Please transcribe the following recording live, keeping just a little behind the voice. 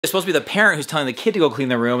It's supposed to be the parent who's telling the kid to go clean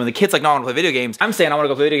their room, and the kid's like, no, I want to play video games. I'm saying I want to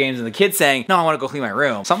go play video games, and the kid's saying, no, I want to go clean my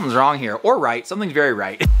room. Something's wrong here, or right. Something's very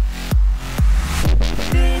right.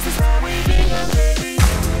 This is how we Bingham, baby.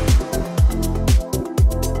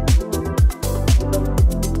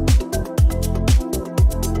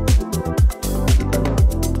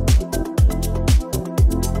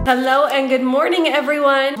 Hello and good morning,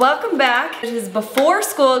 everyone. Welcome back. It is before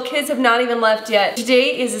school. Kids have not even left yet.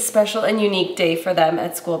 Today is a special and unique day for them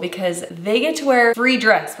at school because they get to wear free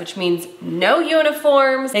dress, which means no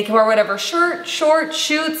uniforms. They can wear whatever shirt, shorts,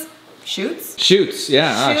 shoots shoes they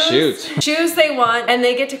want, and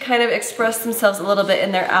they get to kind of express themselves a little bit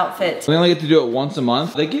in their outfit. We only get to do it once a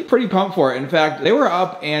month. They get pretty pumped for it. In fact, they were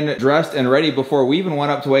up and dressed and ready before we even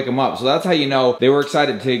went up to wake them up. So that's how you know they were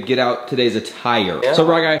excited to get out today's attire. Yeah. So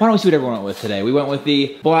Guy, why don't we see what everyone went with today? We went with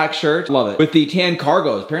the black shirt, love it, with the tan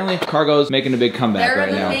cargos. Apparently cargos making a big comeback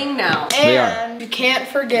right now. They're the thing now. They are. You can't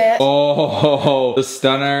forget. Oh, the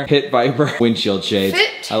stunner Pit Viper windshield shades.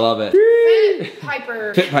 I love it.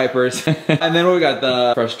 Pit Pipers. And then what we got?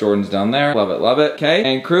 The fresh Jordans down there. Love it, love it. Okay.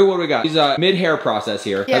 And crew, what do we got? He's mid-hair process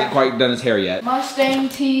here. Yeah. Hasn't quite done his hair yet. Mustang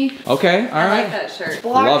tee. Okay, all right. I like that shirt.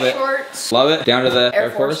 Black love it. shorts. Love it. Down to the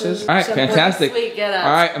Air Forces. All right, fantastic. Sweet get up.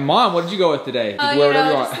 All right, and Mom, what did you go with today? Did you wear whatever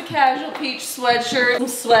you want? Just a casual peach sweatshirt, some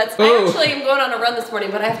sweats. Ooh. I actually am going on a run this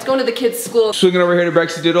morning, but I have to go into the kids' school. Swinging over here to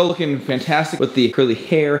Brexy Doodle, looking fantastic with the curly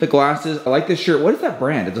hair, the glasses. I like this shirt. What is that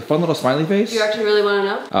brand? It's a fun little smiley face. Do you actually really want to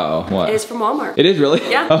know? Uh-oh, what? It is from Walmart. It is really?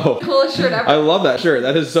 Yeah. Oh. Coolest shirt ever. I love that shirt.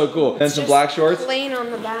 That is so cool. And some black shorts. Plain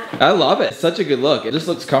on the back. I love it. Such a good look. It just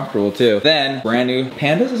looks comfortable too. Then brand new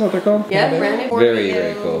pandas is what they're called. Yeah, brand new. Very,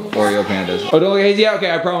 very cool. Oreo pandas. Oh, don't look at Hazy. Yeah,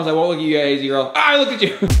 okay, I promise I won't look at you, Hazy girl. I look at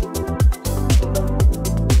you.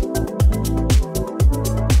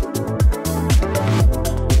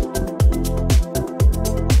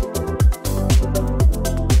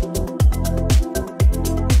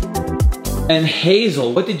 And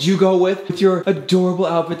Hazel, what did you go with your adorable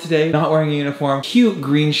outfit today? Not wearing a uniform. Cute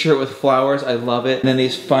green shirt with flowers. I love it. And then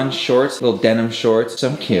these fun shorts, little denim shorts.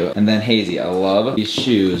 So cute. And then Hazy, I love these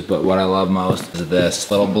shoes, but what I love most is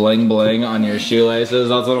this little bling bling on your shoelaces.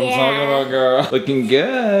 That's what I'm talking about, girl. Looking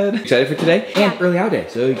good. Excited for today? And early out day,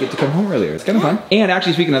 so you get to come home earlier. It's kind of fun. And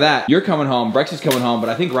actually, speaking of that, you're coming home. Brexy's coming home, but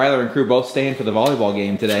I think Ryler and crew both staying for the volleyball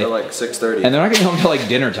game today. They're like 6:30. And they're not getting home until like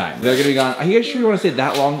dinner time. They're gonna be gone. Are you guys sure you want to stay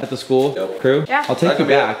that long at the school? Yep. Crew? Yeah. I'll take you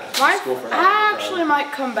back. I actually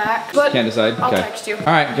might come back, but Can't decide? I'll Okay. text you. All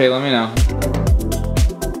right, okay, let me know.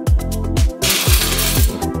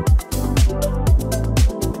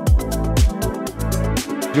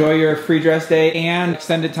 Enjoy your free dress day and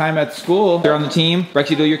extended time at school. You're on the team.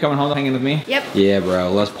 Brexy, you're coming home hanging with me? Yep. Yeah, bro,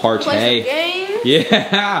 let's Play some partay. games.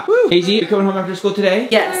 Yeah. Woo. Hazy, you coming home after school today?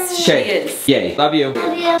 Yes, she is. Yay. Love you.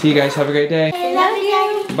 Love you. See you guys. Have a great day. I love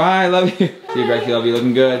you. Bye. Love you. See you, Brexy. Love you.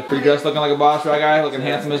 Looking good. Free dress, looking like a boss, right, guy? Looking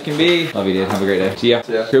handsome as can be. Love you, dude. Have a great day. See ya.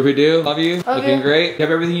 See ya. Group do. Love you. Love looking you. great. You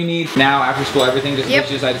have everything you need now after school. Everything just in case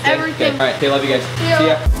you decide to stay. Everything. Okay. All right. Okay. Love you guys. ya. See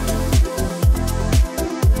ya.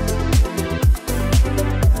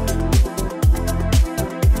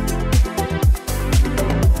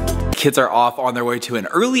 Kids are off on their way to an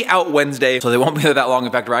early out Wednesday, so they won't be there that long.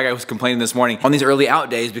 In fact, Guy was complaining this morning on these early out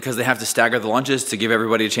days because they have to stagger the lunches to give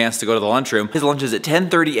everybody a chance to go to the lunchroom. His lunch is at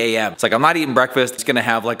 10:30 a.m. It's like, I'm not eating breakfast. It's gonna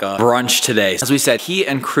have like a brunch today. As we said, he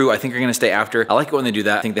and crew, I think, are gonna stay after. I like it when they do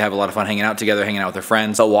that. I think they have a lot of fun hanging out together, hanging out with their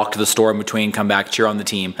friends. They'll walk to the store in between, come back, cheer on the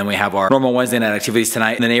team. And we have our normal Wednesday night activities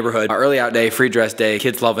tonight in the neighborhood. Our early out day, free dress day,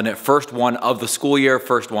 kids loving it. First one of the school year,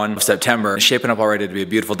 first one of September. It's shaping up already to be a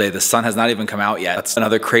beautiful day. The sun has not even come out yet. That's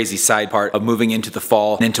another crazy side part of moving into the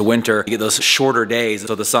fall and into winter. You get those shorter days,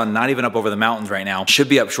 so the sun not even up over the mountains right now. Should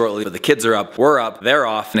be up shortly, but the kids are up, we're up, they're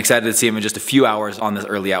off, and excited to see them in just a few hours on this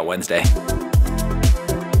early out Wednesday.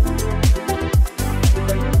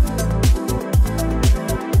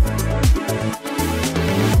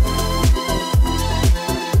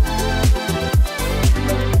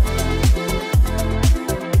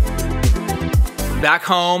 Back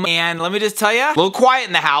home, and let me just tell you, a little quiet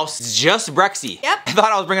in the house. It's just Brexy. Yep. I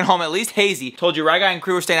thought I was bringing home at least Hazy. Told you, Guy and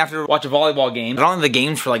crew were staying after to watch a volleyball game. I don't think the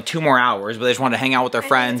game's for like 2 more hours, but they just wanted to hang out with their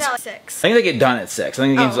friends. It's at 6. I think they get done at 6. I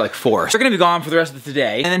think the game's at like 4. So they're gonna be gone for the rest of the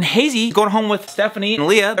day. And then Hazy going home with Stephanie and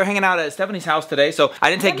Leah. They're hanging out at Stephanie's house today, so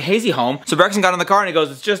I didn't take Hazy home. So Brexton got in the car and he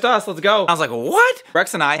goes, it's just us, let's go. I was like, what?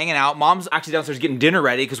 Brex and I hanging out. Mom's actually downstairs getting dinner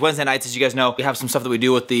ready because Wednesday nights, as you guys know, we have some stuff that we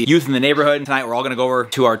do with the youth in the neighborhood. Tonight we're all gonna go over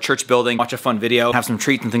to our church building, watch a fun video. go have some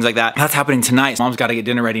treats and things like that. That's happening tonight. Mom's got to get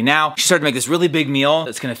dinner ready now. She started to make this really big meal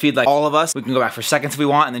that's gonna feed like all of us. We can go back for seconds if we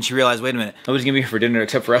want, and then she realized, wait a minute, nobody's gonna be here for dinner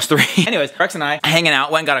except for us three. Anyways, Rex and I hanging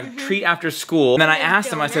out, went and got a treat after school, and then I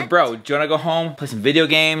asked him, I said, bro, do you wanna go home, play some video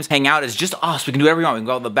games, hang out? It's just us. We can do whatever we want. We can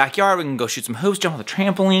go out in the backyard, we can go shoot some hoops, jump on the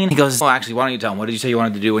trampoline. He goes, oh, actually, why don't you tell him? What did you say you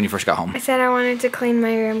wanted to do when you first got home? I said I wanted to clean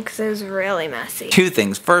my room because it was really messy. Two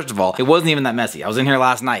things. First of all, it wasn't even that messy. I was in here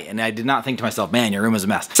last night and I did not think to myself, man, your room is a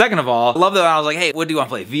mess. Second of all, I love that I was like, hey, what do you want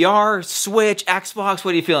to play? VR, Switch, Xbox,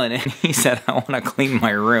 what are you feeling? And he said, I want to clean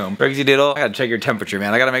my room. Rexy Diddle, I gotta check your temperature,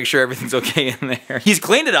 man. I gotta make sure everything's okay in there. He's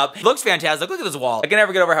cleaned it up. It looks fantastic. Look at this wall. I can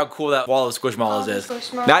never get over how cool that wall of Squishmallows is.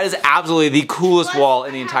 That is absolutely the coolest wall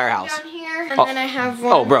in the entire house. Down here, and then I have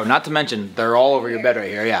one. Oh, bro, not to mention, they're all over your bed right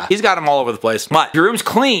here, yeah. He's got them all over the place. But if your room's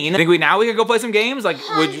clean, think now we can go play some games? Like,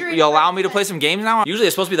 would you allow me to play some games now? Usually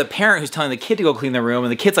it's supposed to be the parent who's telling the kid to go clean their room,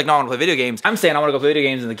 and the kid's like, no, I want to play video games. I'm saying I want to go play video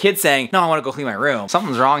games, and the kid's saying, no, I want to go clean my room.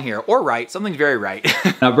 Something's wrong here, or right. Something's very right.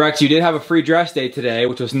 Now, Brex, you did have a free dress day today,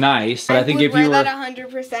 which was nice. But I think if you were,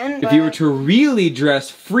 100%, if you were to really dress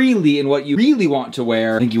freely in what you really want to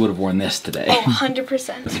wear, I think you would have worn this today. Oh,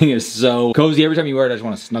 100%. The thing is so cozy. Every time you wear it, I just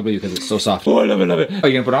want to snuggle you because it's so soft. Oh, I love it, love it. Oh,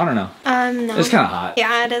 you gonna put it on or no? No. It's kind of hot.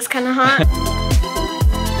 Yeah, it is kind of hot.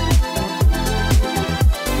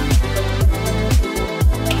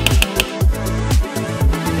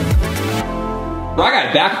 I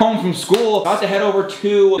got back home from school, about to head over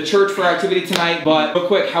to the church for activity tonight, but real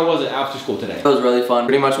quick, how was it after school today? It was really fun.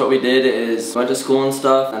 Pretty much what we did is went to school and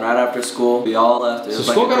stuff, and right after school, we all left. It So was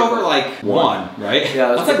school like got over like 1, right? Yeah,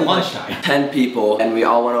 it was that's like pretty much lunchtime. 10 people, and we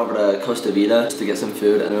all went over to Costa Vida just to get some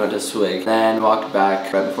food, and we went to Swig. Then walked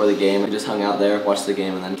back right before the game. We just hung out there, watched the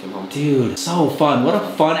game, and then came home. Dude, so fun. What a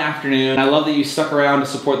fun afternoon. I love that you stuck around to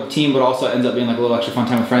support the team, but also ends up being like a little extra fun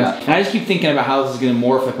time with friends. Yeah. And I just keep thinking about how this is gonna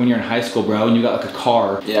morph like when you're in high school, bro, and you got like a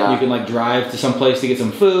car. Yeah. You can like drive to some place to get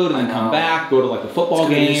some food and then come back, go to like the football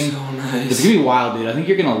game. It's gonna be so nice. It's gonna be wild, dude. I think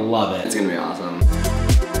you're gonna love it. It's gonna be awesome.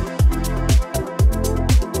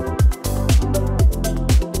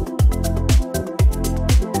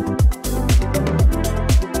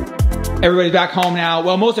 Everybody's back home now.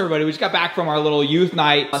 Well, most everybody. We just got back from our little youth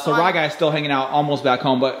night. So Rye Guy's still hanging out, almost back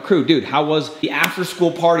home. But crew, dude, how was the after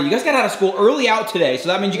school party? You guys got out of school early out today. So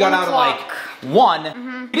that means you got out at like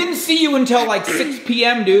 1. We didn't see you until like 6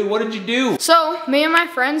 p.m., dude. What did you do? So, me and my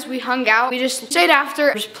friends, we hung out. We just stayed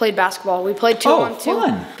after, just played basketball. We played 2-on-2.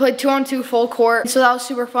 Fun. Played 2-on-2 full court. So that was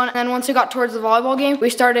super fun. And then once it got towards the volleyball game, we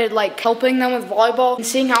started like helping them with volleyball and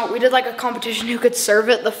seeing how we did like a competition who could serve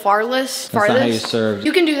it the farthest. That's not how you serve.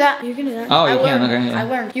 You can do that. You can do that. Oh, you can, learned. okay, yeah. I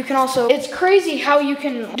learned. You can also, it's crazy how you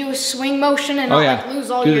can do a swing motion and not like lose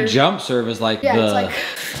all Dude, your. the jump serve is like Yeah, the. it's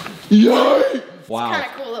like. Yay! Wow. Kinda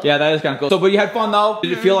cool though. Yeah, that is kind of cool. So, but you had fun though?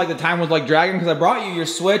 Did it feel like the time was like dragging? Because I brought you your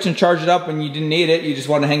Switch and charged it up and you didn't need it. You just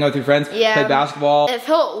wanted to hang out with your friends, Yeah. play basketball. It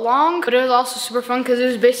felt long, but it was also super fun because it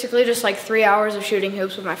was basically just like 3 hours of shooting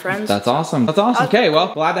hoops with my friends. That's awesome. That's awesome. Okay,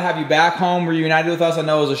 well, glad to have you back home, reunited with us. I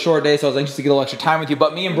know it was a short day, so I was anxious to get a little extra time with you.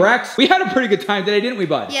 But me and Brex, we had a pretty good time today, didn't we,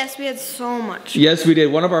 bud? Yes, we had so much. Yes, we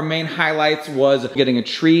did. One of our main highlights was getting a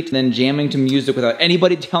treat, and then jamming to music without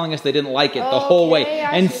anybody telling us they didn't like it the whole way,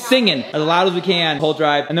 and singing as loud as we can the whole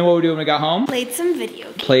drive. And then what we do when we got home? Played some video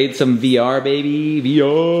games. Played some VR, baby.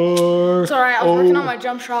 VR. It's alright, I was working on my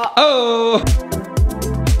jump shot. Oh!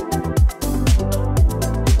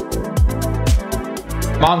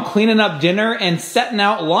 Mom cleaning up dinner and setting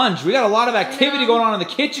out lunch. We got a lot of activity going on in the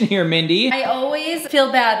kitchen here, Mindy. I always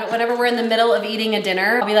feel bad, but whenever we're in the middle of eating a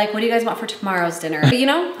dinner, I'll be like, what do you guys want for tomorrow's dinner? But you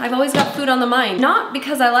know, I've always got food on the mind. Not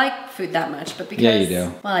because I like food that much, but because, Yeah, you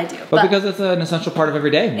do. Well, I do. But because it's an essential part of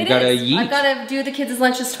every day. We gotta eat. I've gotta do the kids'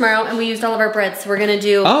 lunches tomorrow, and we used all of our bread, so we're gonna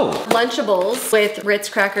do Lunchables with Ritz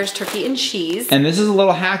crackers, turkey, and cheese. And this is a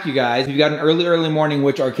little hack, you guys. We've got an early morning,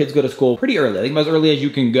 which our kids go to school pretty early. I think about as early as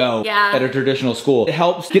you can go at a traditional school. It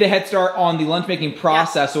helps get a head start on the lunch making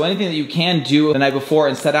process. So anything that you can do the night before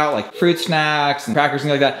and set out like fruit snacks and crackers,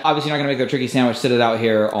 things like that. Obviously you're not gonna make a turkey sandwich, sit it out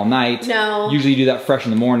here all night. No. Usually you do that fresh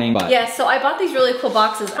in the morning, but. Yeah, so I bought these really cool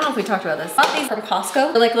boxes. I don't know if we talked about this. I bought these from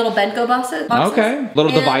Costco. They're like little Bento boxes. Okay.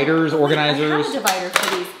 Little dividers, organizers. I have a divider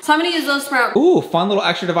for these. So I'm gonna use those tomorrow. Ooh, fun little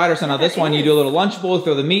extra divider. So now this one, you do a little Lunchable,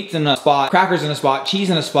 throw the meats in a spot, crackers in a spot, cheese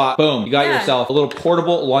in a spot. Boom, you got yourself a little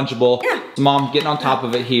portable Lunchable. Yeah. So Mom getting on top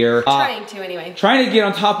of it here. Trying to anyway. Trying to get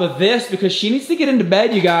on top of this because she needs to get into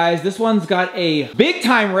bed, you guys. This one's got a big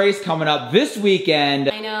time race coming up this weekend.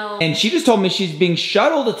 I know. And she just told me she's being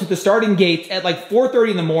shuttled to the starting gates at like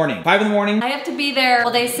 4:30 in the morning. 5 in the morning. I have to be there.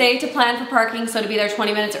 Well, they say to plan for parking, so to be there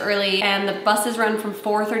 20 minutes early, and the buses run from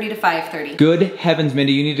 4:30 to 5:30. Good heavens,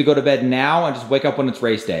 Mindy, you need to go to bed now and just wake up when it's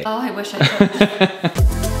race day. Oh, I wish I could.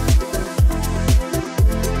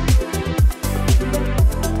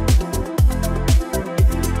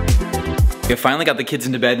 We finally got the kids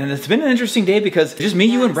into bed, and it's been an interesting day because it's just me,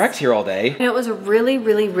 you, and Brex here all day. And it was a really,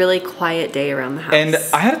 really, really quiet day around the house. And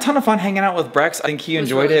I had a ton of fun hanging out with Brex. I think he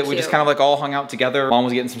enjoyed really it. We just cute. kind of like all hung out together. Mom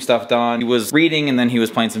was getting some stuff done. He was reading, and then he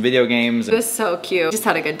was playing some video games. It was so cute. Just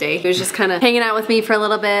had a good day. He was just kind of hanging out with me for a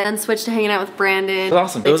little bit, then switched to hanging out with Brandon. It was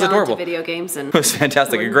awesome. It was They fell into adorable. video games and It was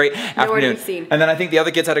fantastic. A great nowhere to afternoon. be seen. And then I think the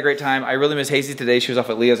other kids had a great time. I really miss Hazy today. She was off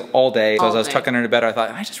at Leah's all day. So as I was tucking her to bed, I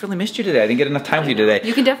thought, I just really missed you today. I didn't get enough time with you today.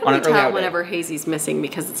 You can on definitely an early out tell day. whenever Hazy's missing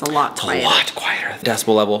because it's a lot quieter. A lot quieter. The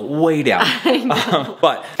decibel level way down.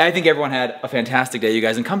 But I think everyone had a fantastic day, you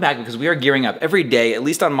guys, and come back because we are gearing up every day, at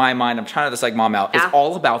least on my mind. I'm trying to psych Mom out. Yeah. It's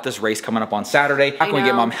all about this race coming up on Saturday. How can we get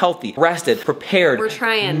know. Mom healthy, rested, prepared, We're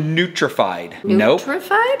trying. nutrified? Nope.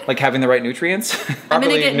 Nutrified? Like having the right nutrients? I'm gonna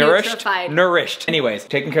Properly get nourished? nutrified. Nourished. Anyways,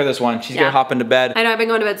 taking care of this one. She's Yeah. gonna hop into bed. I know I've been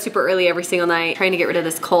going to bed super early every single night, trying to get rid of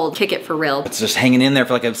this cold, kick it for real. It's just hanging in there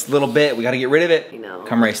for like a little bit. We gotta get rid of it. I know.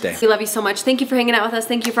 Come race day. We love you so much. Thank you for hanging out with us.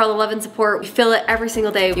 Thank you for all the love and support. We feel it every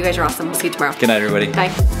single day. You guys are awesome. We'll see you tomorrow. Good night, everybody. Bye.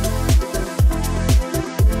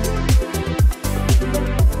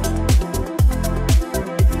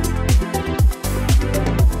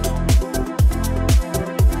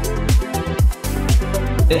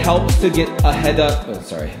 It helps to get a head up. Oh,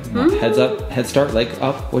 sorry. Heads up, head start, leg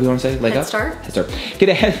up. What do you want to say? Leg Head up? start? Head start. Get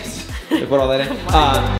a head. Put all that in.